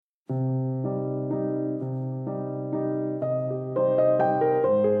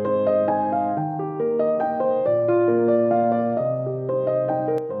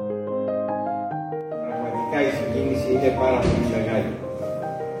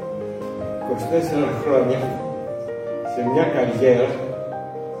24 χρόνια σε μια καριέρα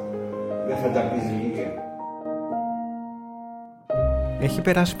δεν θα τα πεις λίγα. Έχει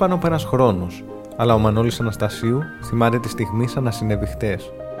περάσει πάνω από ένας χρόνος, αλλά ο Μανώλης Αναστασίου θυμάται τη στιγμή σαν να συνέβη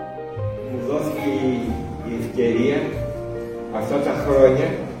χτες. Μου δόθηκε η ευκαιρία αυτά τα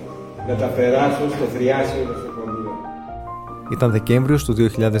χρόνια να τα περάσω στο Θριάσιο νοσοκομείο. Ήταν Δεκέμβριος του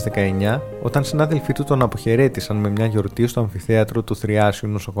 2019, όταν συνάδελφοί του τον αποχαιρέτησαν με μια γιορτή στο αμφιθέατρο του Θριάσιου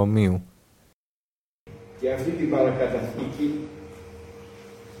νοσοκομείου. Και αυτή την παρακαταθήκη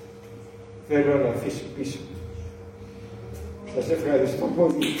θέλω να αφήσω πίσω. Σας ευχαριστώ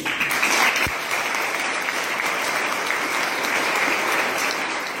πολύ.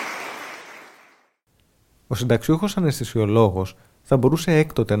 Ο συνταξιούχος αναισθησιολόγος θα μπορούσε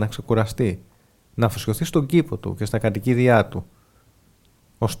έκτοτε να ξεκουραστεί, να αφοσιωθεί στον κήπο του και στα κατοικίδια του.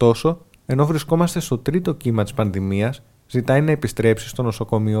 Ωστόσο, ενώ βρισκόμαστε στο τρίτο κύμα της πανδημίας, ζητάει να επιστρέψει στο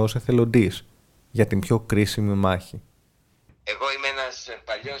νοσοκομείο ως εθελοντής για την πιο κρίσιμη μάχη. Εγώ είμαι ένας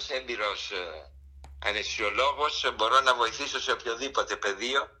παλιός έμπειρος αναισθησιολόγος, μπορώ να βοηθήσω σε οποιοδήποτε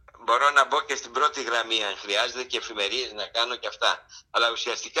πεδίο. Μπορώ να μπω και στην πρώτη γραμμή αν χρειάζεται και εφημερίες να κάνω και αυτά. Αλλά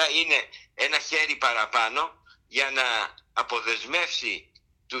ουσιαστικά είναι ένα χέρι παραπάνω για να αποδεσμεύσει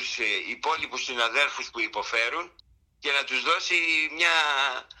τους υπόλοιπους συναδέρφους που υποφέρουν και να τους δώσει μια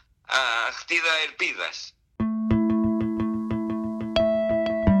χτίδα ελπίδας.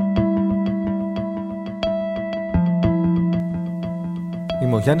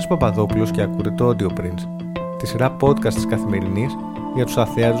 Είμαι ο Γιάννης Παπαδόπουλος και ακούτε το Audio Prints, τη σειρά podcast της Καθημερινής για τους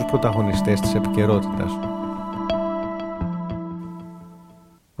αθέατους πρωταγωνιστές της επικαιρότητας.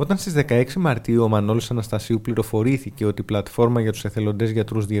 Όταν στις 16 Μαρτίου ο Μανώλης Αναστασίου πληροφορήθηκε ότι η πλατφόρμα για τους εθελοντές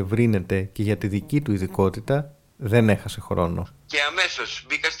γιατρούς διευρύνεται και για τη δική του ειδικότητα, δεν έχασε χρόνο. Και αμέσως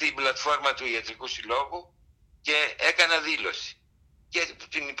μπήκα στην πλατφόρμα του Ιατρικού Συλλόγου και έκανα δήλωση. Και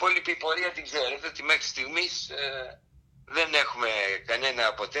την υπόλοιπη πορεία την ξέρετε ότι μέχρι στιγμής δεν έχουμε κανένα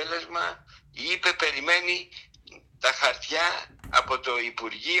αποτέλεσμα. Είπε περιμένει τα χαρτιά από το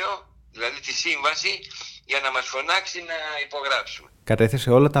Υπουργείο, δηλαδή τη σύμβαση, για να μας φωνάξει να υπογράψουμε. Κατέθεσε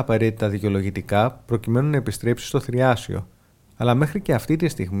όλα τα απαραίτητα δικαιολογητικά προκειμένου να επιστρέψει στο Θριάσιο, αλλά μέχρι και αυτή τη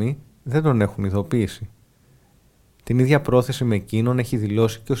στιγμή δεν τον έχουν ειδοποιήσει. Την ίδια πρόθεση με εκείνον έχει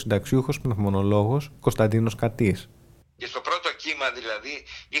δηλώσει και ο συνταξιούχος πνευμονολόγος Κωνσταντίνος Κατής. Και στο πρώτο κύμα δηλαδή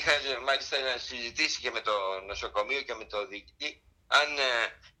είχα μάλιστα συζητήσει και με το νοσοκομείο και με το διοικητή αν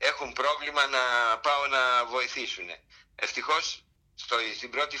έχουν πρόβλημα να πάω να βοηθήσουν. Ευτυχώς στην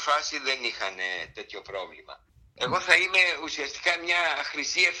πρώτη φάση δεν είχαν τέτοιο πρόβλημα. Εγώ θα είμαι ουσιαστικά μια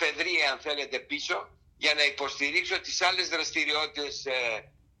χρυσή εφεδρεία αν θέλετε πίσω για να υποστηρίξω τις άλλες δραστηριότητες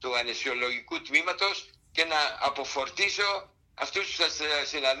του αναισθησιολογικού τμήματος και να αποφορτήσω αυτούς τους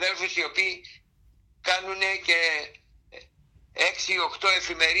συναδέλφους οι οποίοι κάνουν και 6-8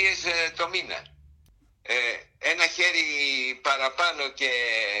 εφημερίες το μήνα. Ένα χέρι παραπάνω και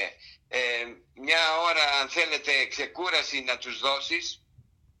μια ώρα αν θέλετε ξεκούραση να τους δώσεις,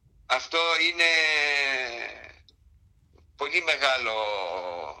 αυτό είναι πολύ μεγάλο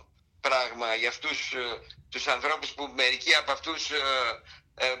πράγμα για αυτούς τους ανθρώπους που μερικοί από αυτούς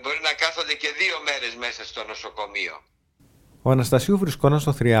μπορεί να κάθονται και 2 μέρες μέσα στο νοσοκομείο. Ο Αναστασίου βρισκόταν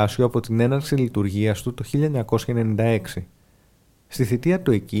στο Θριάσιο από την έναρξη λειτουργίας του το 1996. Στη θητεία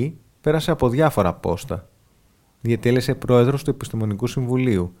του εκεί πέρασε από διάφορα πόστα. Διετέλεσε πρόεδρος του Επιστημονικού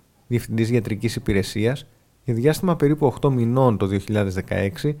Συμβουλίου, διευθυντής ιατρικής υπηρεσίας, για διάστημα περίπου 8 μηνών το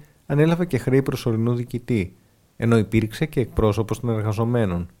 2016 ανέλαβε και χρέη προσωρινού διοικητή, ενώ υπήρξε και εκπρόσωπος των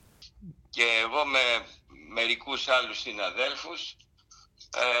εργαζομένων. Και εγώ με μερικούς άλλους συναδέλφους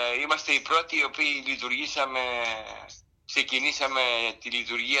είμαστε οι πρώτοι οι οποίοι ξεκινήσαμε τη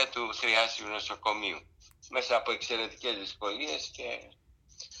λειτουργία του Θριάσιου νοσοκομείου μέσα από εξαιρετικές δυσκολίες και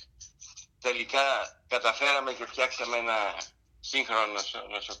τελικά καταφέραμε και φτιάξαμε ένα σύγχρονο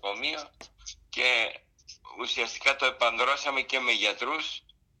νοσοκομείο και ουσιαστικά το επανδρώσαμε και με γιατρούς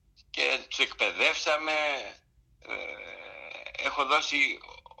και τους εκπαιδεύσαμε. Έχω δώσει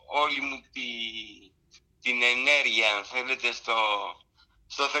όλη μου την ενέργεια αν θέλετε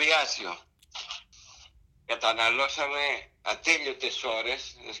στο Θριάσιο. Καταναλώσαμε ατέλειωτες ώρες,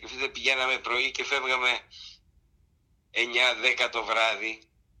 να σκεφτείτε πηγαίναμε πρωί και φεύγαμε 9-10 το βράδυ.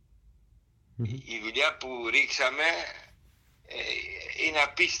 Η δουλειά που ρίξαμε είναι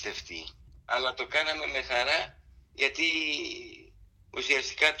απίστευτη, αλλά το κάναμε με χαρά γιατί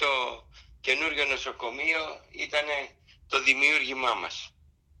ουσιαστικά το καινούργιο νοσοκομείο ήταν το δημιούργημά μας.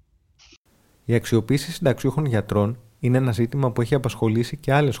 Η αξιοποίηση συνταξιούχων γιατρών είναι ένα ζήτημα που έχει απασχολήσει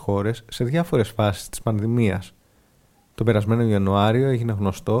και άλλες χώρες σε διάφορες φάσεις της πανδημίας. Τον περασμένο Ιανουάριο έγινε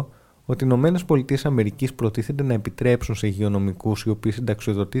γνωστό ότι οι ΗΠΑ προτίθενται να επιτρέψουν σε υγειονομικούς οι οποίοι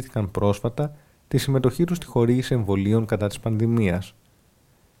συνταξιοδοτήθηκαν πρόσφατα τη συμμετοχή τους στη χορήγηση εμβολίων κατά της πανδημίας.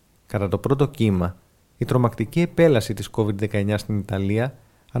 Κατά το πρώτο κύμα, η τρομακτική επέλαση της COVID-19 στην Ιταλία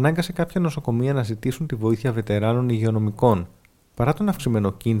ανάγκασε κάποια νοσοκομεία να ζητήσουν τη βοήθεια βετεράνων υγειονομικών, παρά τον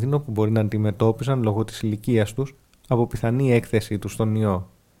αυξημένο κίνδυνο που μπορεί να αντιμετώπιζαν λόγω της ηλικίας τους από πιθανή έκθεσή τους στον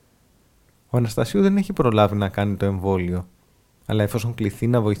ιό. Ο Αναστασίου δεν έχει προλάβει να κάνει το εμβόλιο, αλλά εφόσον κληθεί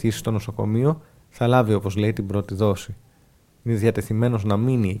να βοηθήσει στο νοσοκομείο, θα λάβει, όπως λέει, την πρώτη δόση. Είναι διατεθειμένος να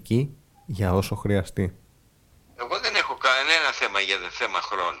μείνει εκεί για όσο χρειαστεί. Εγώ δεν έχω κανένα θέμα για το θέμα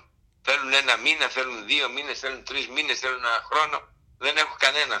χρόνου. Θέλουν 1 μήνα, θέλουν 2 μήνες, θέλουν 3 μήνες, θέλουν 1 χρόνο. Δεν έχω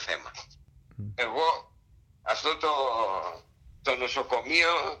κανένα θέμα. Εγώ αυτό το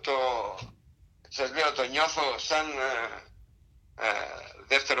νοσοκομείο, σας λέω, το νιώθω σαν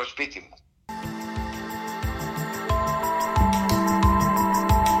δεύτερο σπίτι μου.